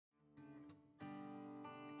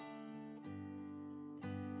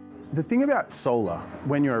The thing about solar,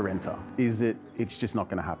 when you're a renter, is that it's just not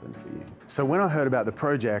going to happen for you. So when I heard about the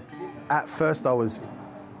project, at first I was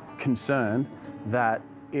concerned that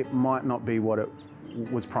it might not be what it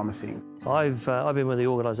was promising. I've been with the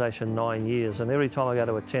organisation 9 years, and every time I go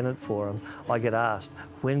to a tenant forum, I get asked,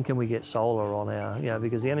 when can we get solar on our,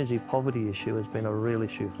 because the energy poverty issue has been a real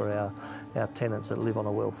issue for our tenants that live on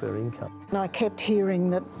a welfare income. And I kept hearing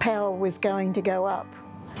that power was going to go up,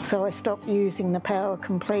 so I stopped using the power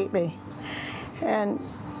completely and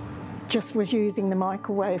just was using the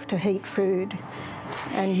microwave to heat food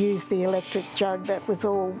and used the electric jug, that was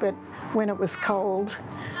all. But when it was cold,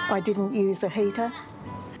 I didn't use a heater.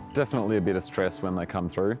 Definitely a bit of stress when they come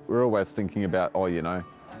through. We're always thinking about,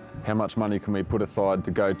 how much money can we put aside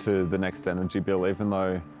to go to the next energy bill, even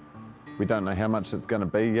though we don't know how much it's going to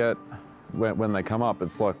be yet. When they come up,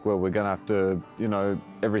 it's like, well, we're going to have to,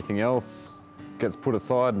 everything else gets put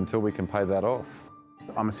aside until we can pay that off.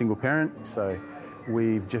 I'm a single parent, so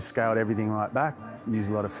we've just scaled everything right back, use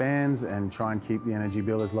a lot of fans and try and keep the energy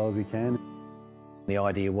bill as low as we can. The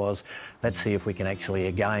idea was, let's see if we can actually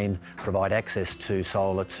again provide access to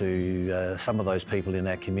solar to some of those people in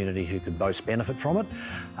our community who could most benefit from it.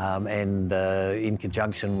 And in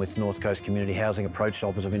conjunction with North Coast Community Housing approached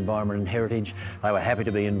Office of Environment and Heritage. They were happy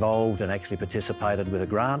to be involved and actually participated with a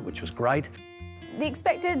grant, which was great. The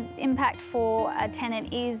expected impact for a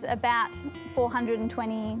tenant is about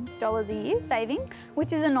 $420 a year saving,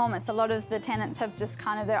 which is enormous. A lot of the tenants have just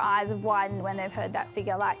their eyes have widened when they've heard that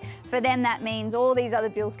figure. Like, for them that means all these other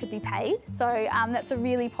bills could be paid. So that's a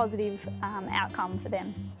really positive outcome for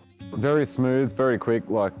them. Very smooth, very quick.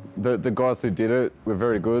 Like the guys who did it were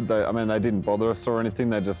very good. They didn't bother us or anything.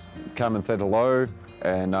 They just come and said hello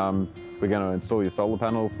and we're going to install your solar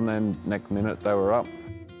panels, and then next minute they were up.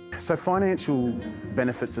 So financial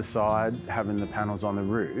benefits aside, having the panels on the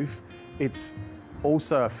roof, it's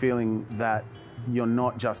also a feeling that you're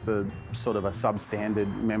not just a sort of a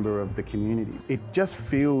substandard member of the community. It just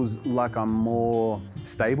feels like I'm more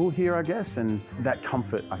stable here, I guess, and that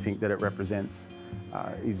comfort I think that it represents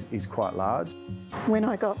is quite large. When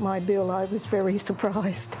I got my bill, I was very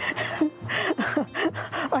surprised.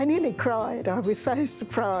 I nearly cried. I was so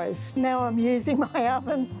surprised. Now I'm using my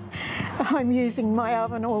oven. I'm using my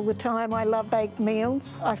oven all the time. I love baked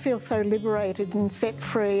meals. I feel so liberated and set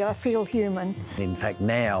free. I feel human. In fact,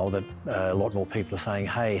 now that a lot more people are saying,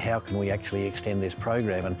 hey, how can we actually extend this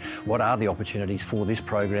program, and what are the opportunities for this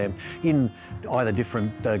program in either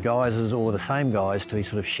different guises or the same guise to be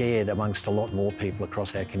sort of shared amongst a lot more people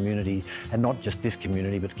across our community, and not just this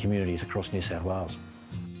community, but communities across New South Wales.